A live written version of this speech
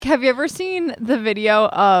Have you ever seen the video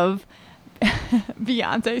of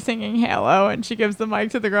Beyonce singing Halo and she gives the mic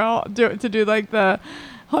to the girl to do like the,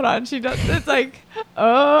 hold on, she does, it's like,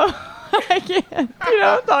 oh, I can't, you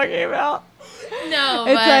know what I'm talking about? No,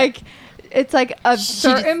 It's like a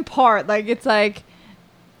certain part, like, it's like,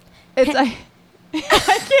 I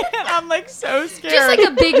can't, I'm like so scared. Just like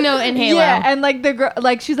a big note in Halo. Yeah, and like the girl,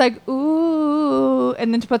 like she's like, ooh,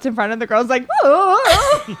 and then she puts in front of the girl's like, ooh.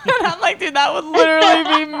 And I'm like, dude, that would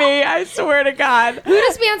literally be me. I swear to God. Who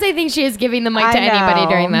does Beyonce think she is giving the mic to anybody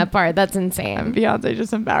during that part? That's insane. And Beyonce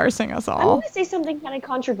just embarrassing us all. I want to say something kind of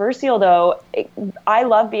controversial, though. I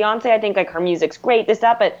love Beyonce. I think like her music's great, this,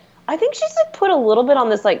 that, but I think she's like put a little bit on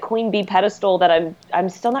this like Queen Bee pedestal that I'm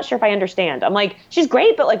still not sure if I understand. I'm like, she's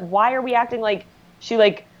great, but like, why are we acting like she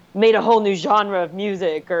like made a whole new genre of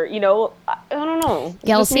music, or, you know, I don't know.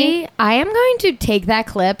 Gelsey, I am going to take that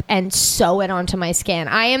clip and sew it onto my skin.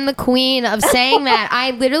 I am the queen of saying that.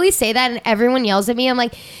 I literally say that and everyone yells at me. I'm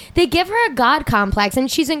like, they give her a God complex,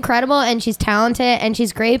 and she's incredible and she's talented and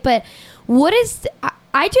she's great, but what is,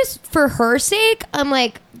 I just, for her sake, I'm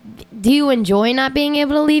like, do you enjoy not being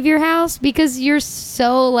able to leave your house? Because you're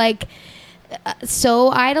so like, so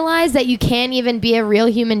idolized that you can't even be a real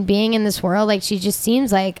human being in this world. Like, she just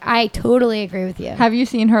seems like, I totally agree with you. Have you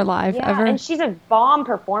seen her live ever? And she's a bomb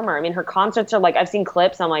performer. I mean, her concerts are like, I've seen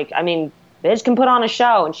clips. I'm like, I mean, bitch can put on a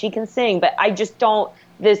show and she can sing, but I just don't,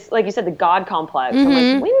 this, like you said, the God complex. I'm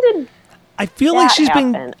like, when did I feel like she's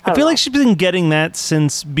happen? been like she's been getting that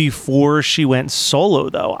since before she went solo,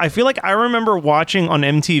 though. I feel like I remember watching on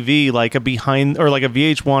MTV like a behind, or like a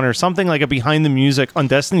VH1 or something, like a behind the music on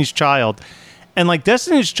Destiny's Child. And like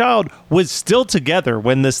Destiny's Child was still together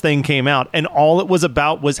when this thing came out, and all it was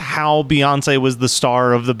about was how Beyonce was the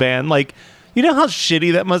star of the band. Like, you know how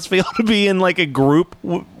shitty that must feel to be in like a group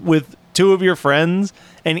with two of your friends,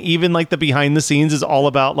 and even like the behind the scenes is all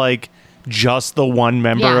about like just the one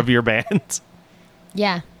member of your band.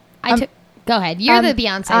 Yeah. Go ahead. You're the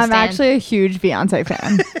Beyonce fan. I'm actually a huge Beyonce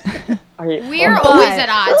fan. We are always at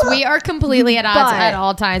odds. We are completely at odds at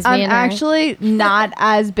all times. I'm actually not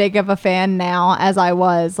as big of a fan now as I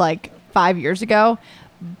was like 5 years ago.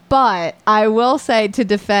 But I will say, to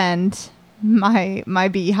defend my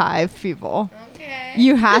Beehive people,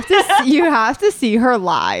 you have to see her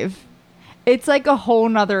live. It's like a whole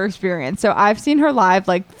nother experience. So I've seen her live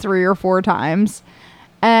like 3 or 4 times.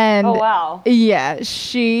 And oh, wow. Yeah,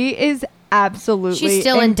 she is absolutely. She's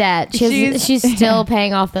still in debt. She's still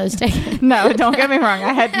paying off those tickets. No, don't get me wrong.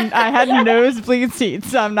 I had nosebleed seats,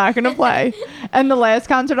 so I'm not gonna play. And the last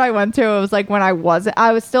concert I went to, it was like when I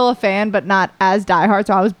was still a fan, but not as diehard,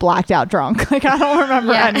 so I was blacked out drunk. Like, I don't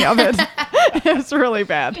remember any of it. It was really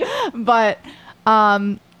bad. But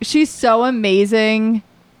she's so amazing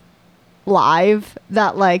live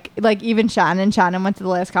that like even Shannon went to the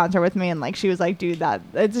last concert with me, and like she was like, dude, that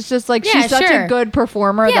it's just like she's such a good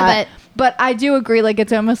performer. But I do agree, like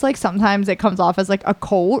it's almost like sometimes it comes off as like a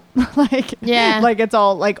cult. Like it's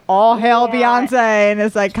all hail Beyonce, and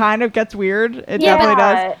it's like kind of gets weird. It definitely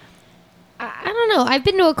does. I don't know. I've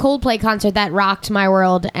been to a Coldplay concert that rocked my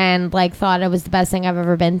world and like thought it was the best thing I've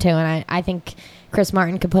ever been to, and I think Chris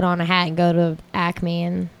Martin could put on a hat and go to Acme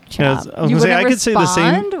and I could say the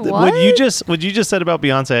same. What you just said about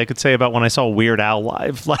Beyonce, I could say about when I saw Weird Al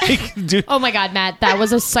live. Like, dude. Oh my God, Matt, that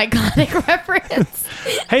was a psychotic reference.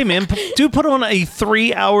 Hey man, dude put on a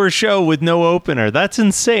 3-hour show with no opener. That's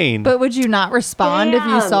insane. But would you not respond if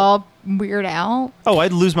you saw Weird Al? Oh,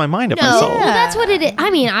 I'd lose my mind if I saw it. Well, that's what it is. I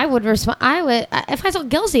mean, I would respond. I would if I saw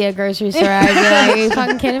Gelsey at a grocery store. I'd be like, "Are you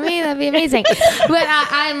fucking kidding me? That'd be amazing." But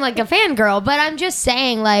I'm like a fangirl. But I'm just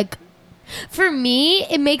saying, like, for me,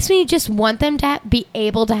 it makes me just want them to be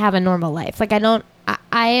able to have a normal life. Like,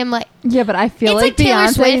 I am like... Yeah, but I feel it's like Taylor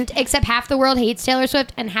Swift, except half the world hates Taylor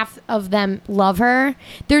Swift and half of them love her.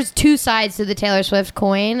 There's 2 sides to the Taylor Swift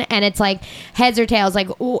coin, and it's like heads or tails. Like,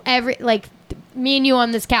 ooh, me and you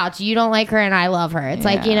on this couch, you don't like her and I love her. It's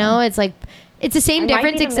like, you know, it's like, it's the same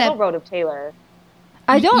difference, except... middle road of Taylor.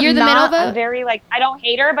 You're the middle vote? I'm very, like, I don't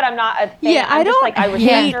hate her, but I'm not a fan. Yeah, I don't I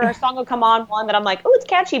respect her. A song will come on, one that I'm like, oh, it's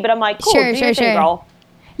catchy, but I'm like, cool, sure, girl.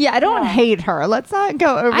 Yeah, I don't hate her. Let's not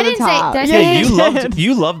go over I the didn't top. say...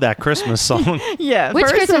 you loved that Christmas song. Yeah, which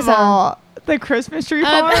first Christmas of all, the Christmas tree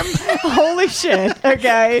farm. Holy shit.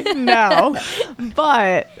 Okay, no.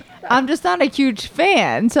 But... I'm just not a huge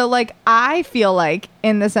fan. So, like, I feel like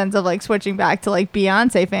in the sense of, like, switching back to, like,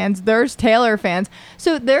 Beyonce fans, there's Taylor fans.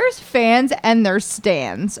 So, there's fans and there's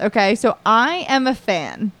stans, okay? So, I am a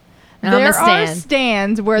fan I'm a there are stan.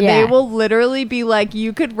 stands where Yeah. they will literally be like,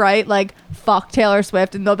 you could write like fuck Taylor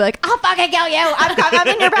Swift and they'll be like, I'll fucking kill you. I'm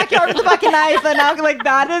in your backyard with a fucking knife. And I'm like,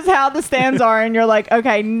 that is how the stands are. And you're like,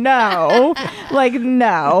 okay, no. Like,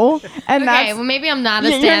 no. And Okay, that's well, maybe I'm not a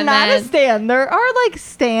you're stan not then. a stan. There are like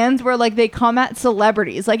stands where like they come at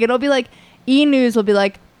celebrities. Like it'll be like E! News will be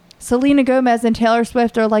like, Selena Gomez and Taylor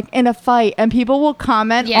Swift are like in a fight, and people will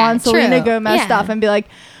comment Yeah, on Selena true. Gomez Yeah. stuff and be like,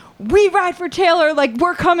 we ride for Taylor, like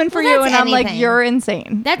we're coming for Well, you. that's And I'm like, anything. you're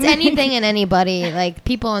insane. That's anything and anybody. Like,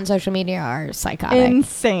 people on social media are psychotic.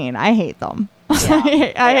 Insane. I hate them. Yeah,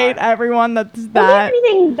 I hate are. everyone that's Is there that.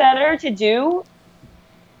 anything better to do?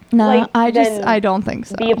 No, like, I then don't think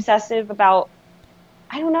so. Be obsessive about,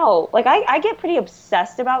 I don't know. Like, I get pretty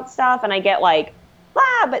obsessed about stuff, and I get like,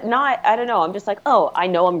 but not, I don't know. I'm just like, oh, I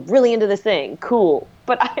know I'm really into this thing. Cool.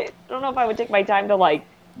 But I don't know if I would take my time to like,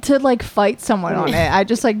 fight someone on it. I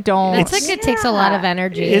just like don't. That's like, it takes a lot of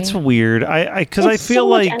energy. It's weird. Because I it's feel so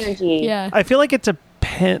like much energy. Yeah. I feel like it's a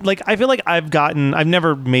pen. Like I feel like I've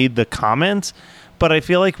never made the comments, but I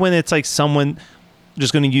feel like when it's like someone,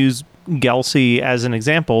 just going to use Gelsey as an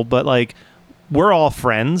example, but like we're all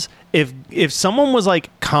friends. If someone was like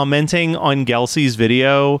commenting on Gelsey's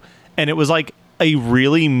video and it was like a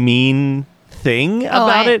really mean thing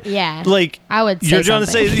about it, yeah. like I would say you're trying to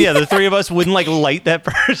say, something. yeah, the three of us wouldn't like light that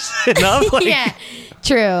person up. Like, Yeah,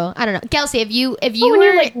 true. I don't know, Gelsey. If you But were when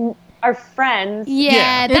you're like our friends, yeah,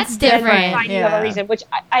 Yeah. that's It's different. different. fine, you have Yeah. a reason. Which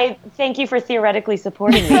I thank you for theoretically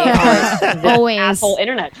supporting me. Always. Asshole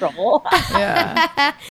internet troll. Yeah.